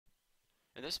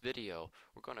In this video,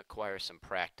 we're going to acquire some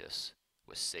practice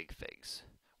with sig figs.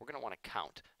 We're going to want to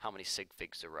count how many sig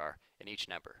figs there are in each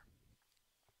number.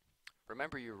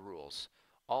 Remember your rules.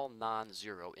 All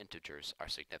non-zero integers are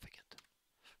significant.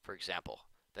 For example,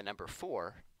 the number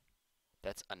 4,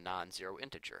 that's a non-zero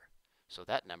integer. So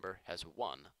that number has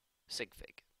 1 sig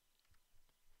fig.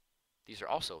 These are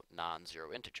also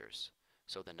non-zero integers.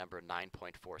 So the number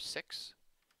 9.46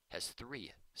 has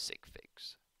 3 sig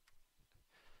figs.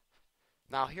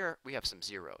 Now here we have some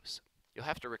zeros. You'll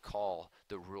have to recall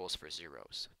the rules for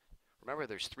zeros. Remember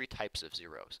there's 3 types of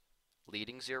zeros: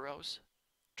 leading zeros,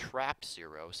 trapped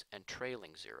zeros, and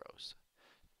trailing zeros.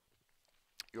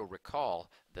 You'll recall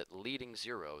that leading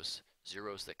zeros,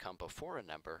 zeros that come before a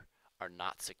number, are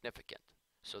not significant.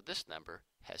 So this number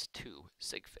has 2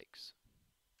 sig figs.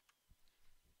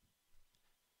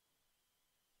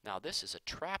 Now this is a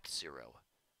trapped zero.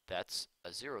 That's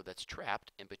a zero that's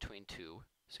trapped in between 2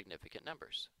 significant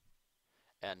numbers.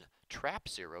 And trapped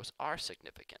zeros are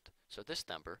significant. So this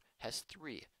number has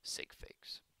 3 sig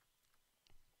figs.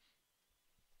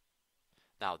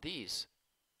 Now these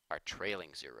are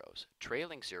trailing zeros.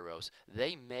 Trailing zeros,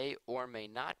 they may or may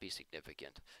not be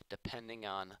significant depending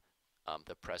on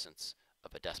the presence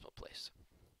of a decimal place.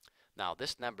 Now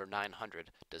this number 900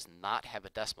 does not have a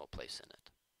decimal place in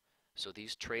it. So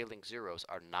these trailing zeros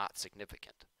are not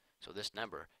significant. So this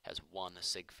number has 1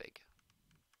 sig fig.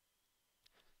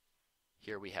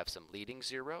 Here we have some leading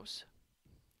zeros,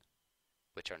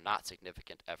 which are not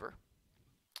significant ever.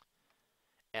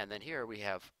 And then here we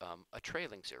have a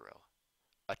trailing zero.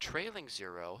 A trailing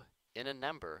zero in a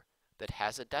number that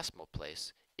has a decimal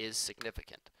place is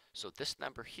significant. So this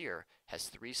number here has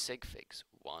 3 sig figs.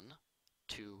 1,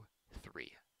 2,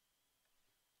 3.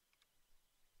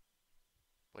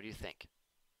 What do you think?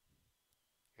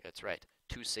 That's right,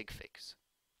 2 sig figs.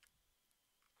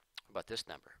 What about this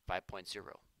number,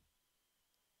 5.0?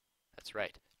 That's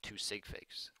right, 2 sig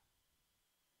figs.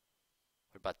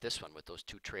 What about this one with those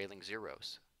 2 trailing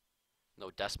zeros?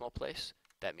 No decimal place?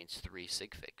 That means 3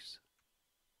 sig figs.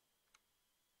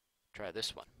 Try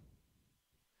this one.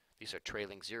 These are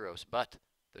trailing zeros, but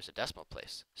there's a decimal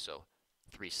place, so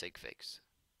 3 sig figs.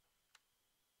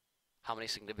 How many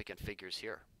significant figures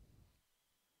here?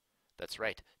 That's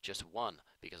right, just 1,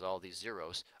 because all these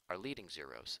zeros are leading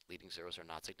zeros. Leading zeros are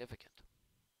not significant.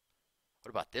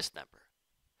 What about this number?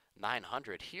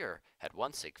 900 here had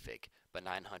 1 sig fig, but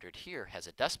 900 here has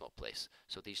a decimal place,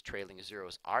 so these trailing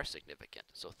zeros are significant,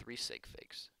 so 3 sig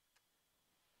figs.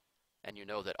 And you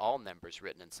know that all numbers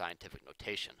written in scientific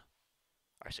notation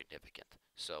are significant,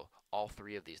 so all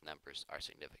 3 of these numbers are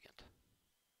significant.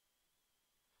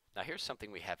 Now here's something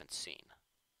we haven't seen.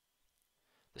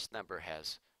 This number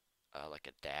has like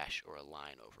a dash or a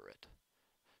line over it.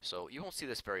 So you won't see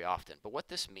this very often, but what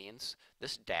this means,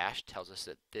 this dash tells us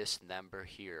that this number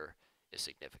here is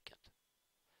significant.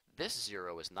 This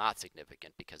 0 is not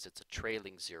significant because it's a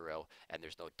trailing 0 and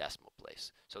there's no decimal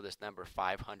place. So this number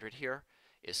 500 here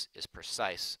is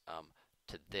precise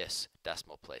to this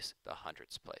decimal place, the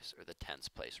hundredths place, or the tens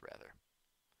place rather.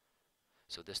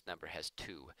 So this number has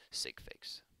 2 sig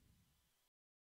figs.